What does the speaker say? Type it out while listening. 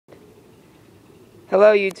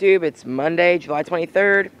Hello YouTube, it's Monday, July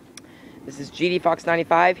 23rd. This is GD Fox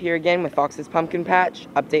 95 here again with Fox's Pumpkin Patch,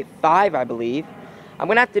 update 5 I believe. I'm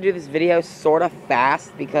gonna have to do this video sort of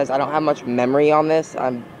fast because I don't have much memory on this.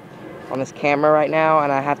 I'm on this camera right now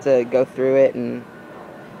and I have to go through it and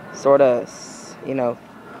sort of, you know,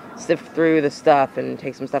 sift through the stuff and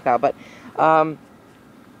take some stuff out. But,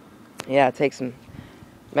 yeah, take some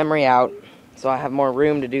memory out so I have more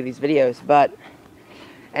room to do these videos. But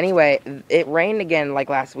anyway, it rained again like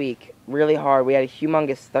last week, really hard. We had a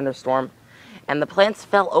humongous thunderstorm, and the plants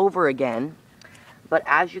fell over again. But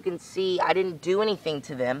as you can see, I didn't do anything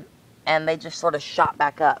to them, and they just sort of shot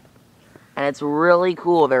back up. And it's really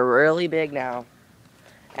cool. They're really big now,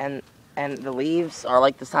 and the leaves are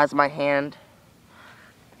like the size of my hand.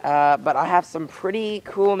 But I have some pretty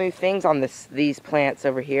cool new things on these plants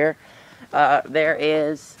over here. There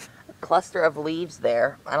is cluster of leaves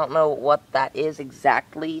there. I don't know what that is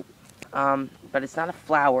exactly, but it's not a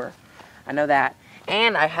flower. I know that.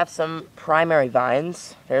 And I have some primary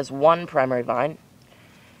vines. There's one primary vine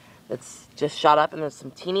that's just shot up, and there's some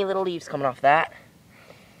teeny little leaves coming off that.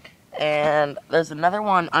 And there's another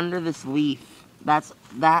one under this leaf. That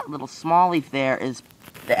little small leaf there is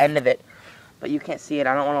the end of it, but you can't see it.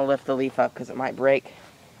 I don't want to lift the leaf up because it might break.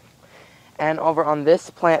 And over on this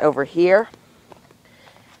plant over here,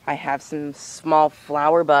 I have some small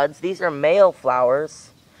flower buds. These are male flowers.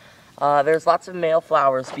 There's lots of male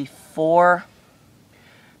flowers before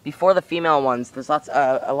the female ones. There's lots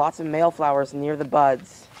of male flowers near the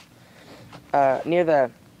buds, near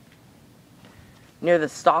the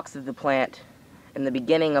stalks of the plant in the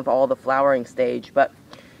beginning of all the flowering stage. But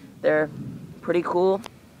they're pretty cool.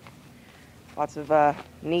 Lots of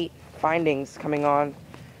neat findings coming on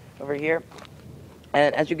over here.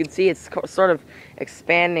 And as you can see, it's sort of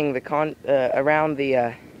expanding around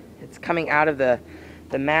the, it's coming out of the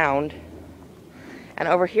mound. And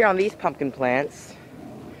over here on these pumpkin plants,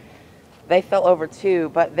 they fell over too,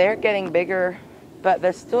 but they're getting bigger, but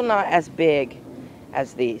they're still not as big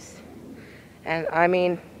as these. And I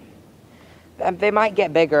mean, they might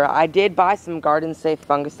get bigger. I did buy some Garden Safe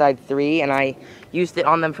Fungicide 3, and I used it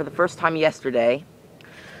on them for the first time yesterday.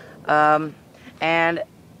 And,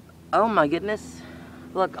 oh my goodness.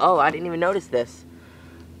 Look, oh, I didn't even notice this.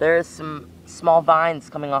 There's some small vines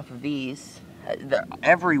coming off of these. They're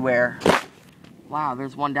everywhere. Wow,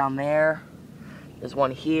 there's one down there. There's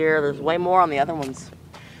one here. There's way more on the other ones.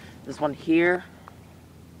 There's one here.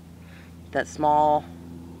 That small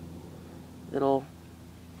little,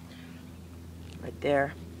 right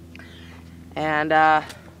there. And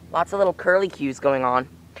lots of little curlicues going on.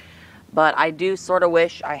 But I do sort of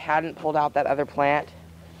wish I hadn't pulled out that other plant.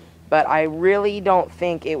 But I really don't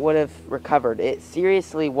think it would have recovered. It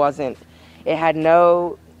seriously wasn't. It had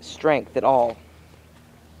no strength at all.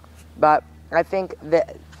 But I think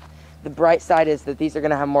that the bright side is that these are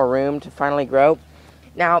going to have more room to finally grow.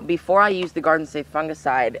 Now, before I used the Garden Safe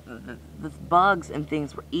Fungicide, the bugs and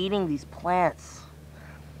things were eating these plants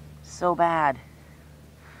so bad.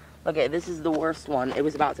 Okay, this is the worst one. It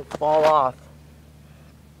was about to fall off.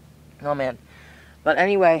 Oh, man. But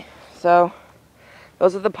anyway, so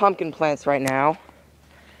those are the pumpkin plants right now.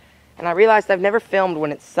 And I realized I've never filmed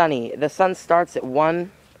when it's sunny. The sun starts at around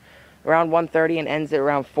 1:30 and ends at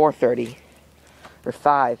around 4:30 or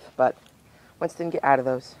 5. But Winston, get out of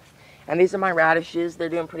those. And these are my radishes. They're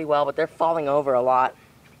doing pretty well, but they're falling over a lot.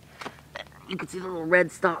 You can see the little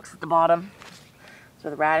red stalks at the bottom. So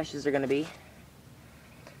the radishes are going to be.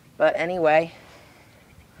 But anyway,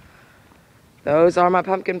 those are my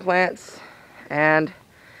pumpkin plants. And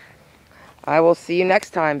I will see you next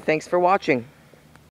time. Thanks for watching.